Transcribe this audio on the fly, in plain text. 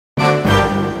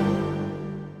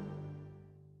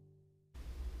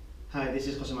Hi, this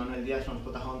is Jose Manuel Diaz from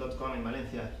Spotahome.com in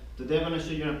Valencia. Today I'm going to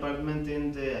show you an apartment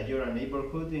in the Ayora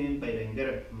neighborhood in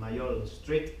Berenguer, Mayol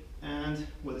Street. And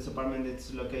well, this apartment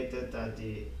is located at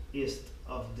the east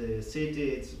of the city.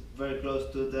 It's very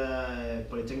close to the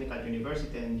Polytechnical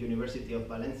University and University of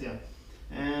Valencia.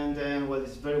 And well,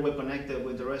 it's very well connected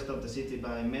with the rest of the city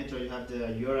by metro. You have the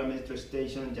Ayora metro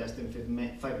station just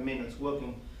in 5 minutes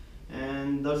walking.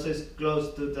 And also it's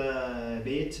close to the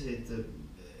beach.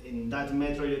 In that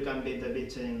metro you can be at the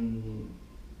beach in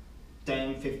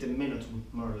 10-15 minutes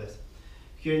more or less.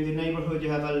 Here in the neighborhood you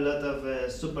have a lot of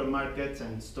supermarkets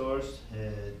and stores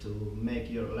to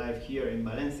make your life here in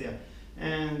Valencia.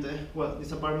 And well,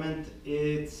 this apartment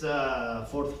it's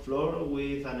 4th floor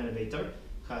with an elevator,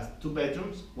 has 2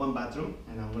 bedrooms, 1 bathroom,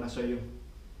 and I'm gonna show you.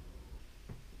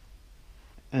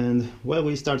 And well,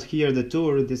 we start here the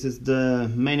tour. This is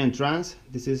the main entrance,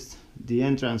 this is the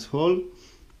entrance hall.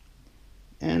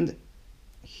 And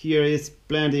here is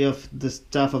plenty of the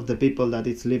stuff of the people that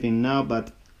is living now,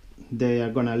 but they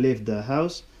are gonna leave the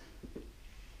house.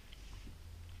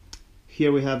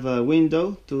 Here we have a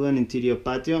window to an interior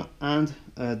patio and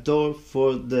a door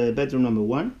for the bedroom number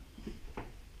 1.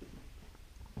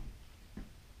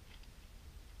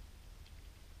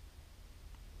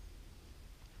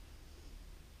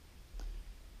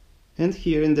 And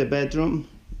here in the bedroom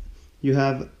you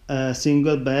have a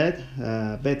single bed,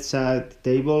 a bedside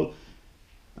table,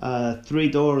 3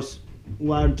 doors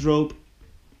wardrobe,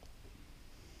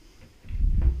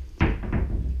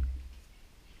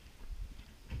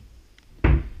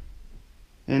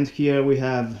 and here we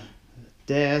have a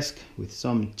desk with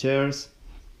some chairs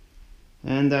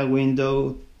and a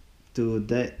window to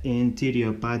the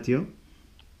interior patio.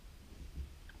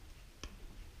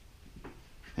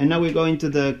 And now we go into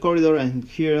the corridor, and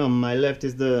here on my left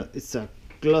is it's a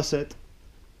closet.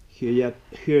 Here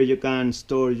you can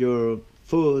store your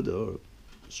food or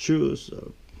shoes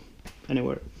or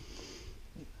anywhere.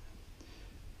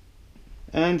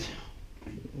 And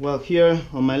well, here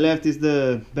on my left is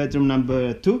the bedroom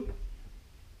number 2.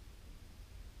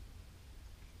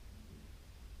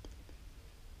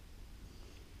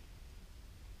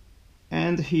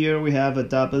 And here we have a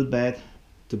double bed,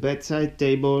 to bedside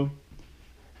table,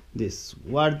 this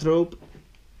wardrobe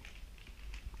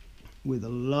with a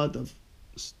lot of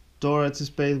storage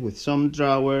space with some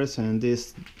drawers, and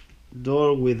this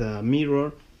door with a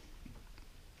mirror.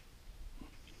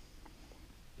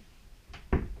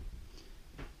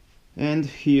 And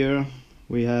here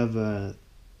we have a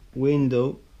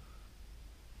window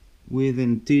with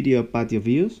interior patio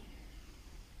views.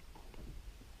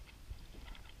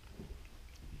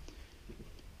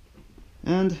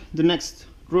 And the next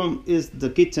room is the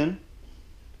kitchen.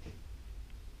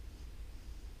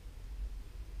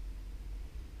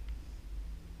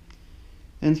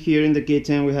 And here in the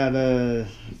kitchen we have a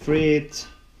fridge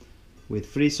with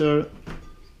freezer,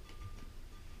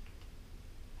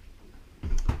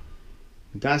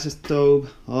 gas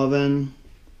stove, oven,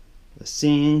 a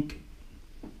sink,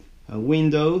 a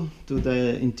window to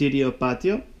the interior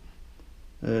patio,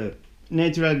 a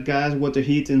natural gas water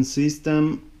heating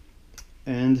system,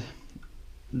 and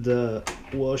the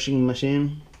washing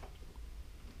machine.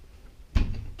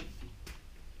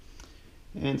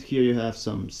 And here you have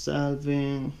some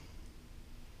shelving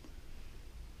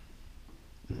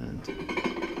and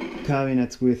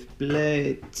cabinets with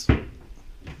plates,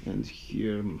 and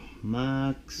here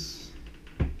mugs.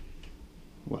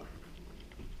 Well,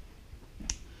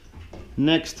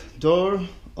 next door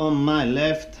on my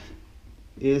left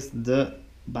is the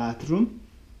bathroom.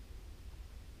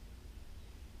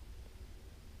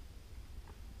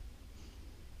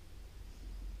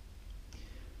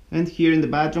 And here in the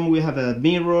bathroom we have a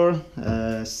mirror,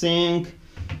 a sink,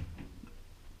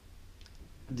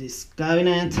 this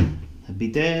cabinet, a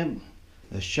bidet,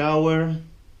 a shower, a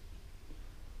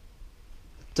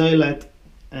toilet,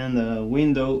 and a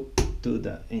window to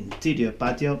the interior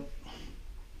patio.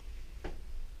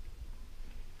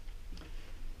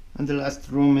 And the last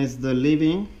room is the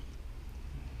living.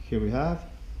 Here we have.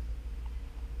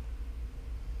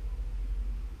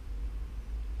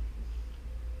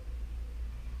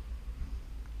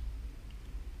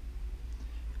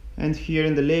 And here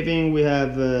in the living we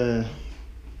have a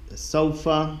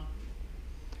sofa,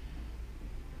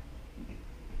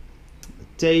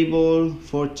 a table,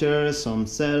 4 chairs, some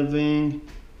shelving,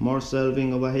 more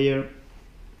shelving over here.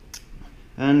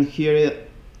 And here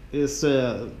is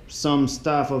some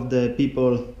stuff of the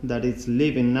people that is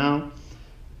living now.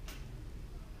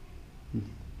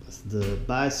 That's the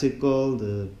bicycle,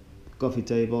 the coffee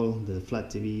table, the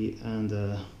flat TV, and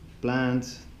the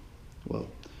plant. Well,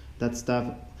 that stuff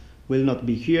will not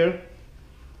be here.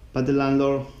 but the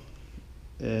landlord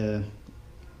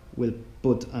will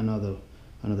put another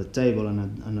table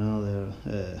and another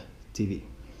TV.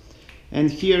 And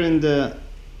here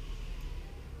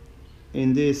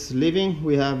in this living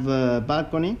we have a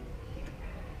balcony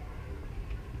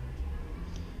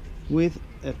with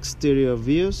exterior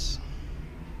views.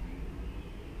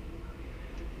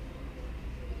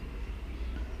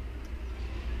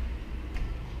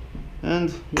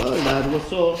 And well, that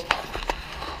was all.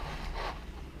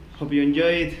 Hope you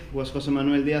enjoyed. It was José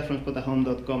Manuel Díaz from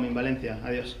spotahome.com in Valencia.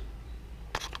 Adiós.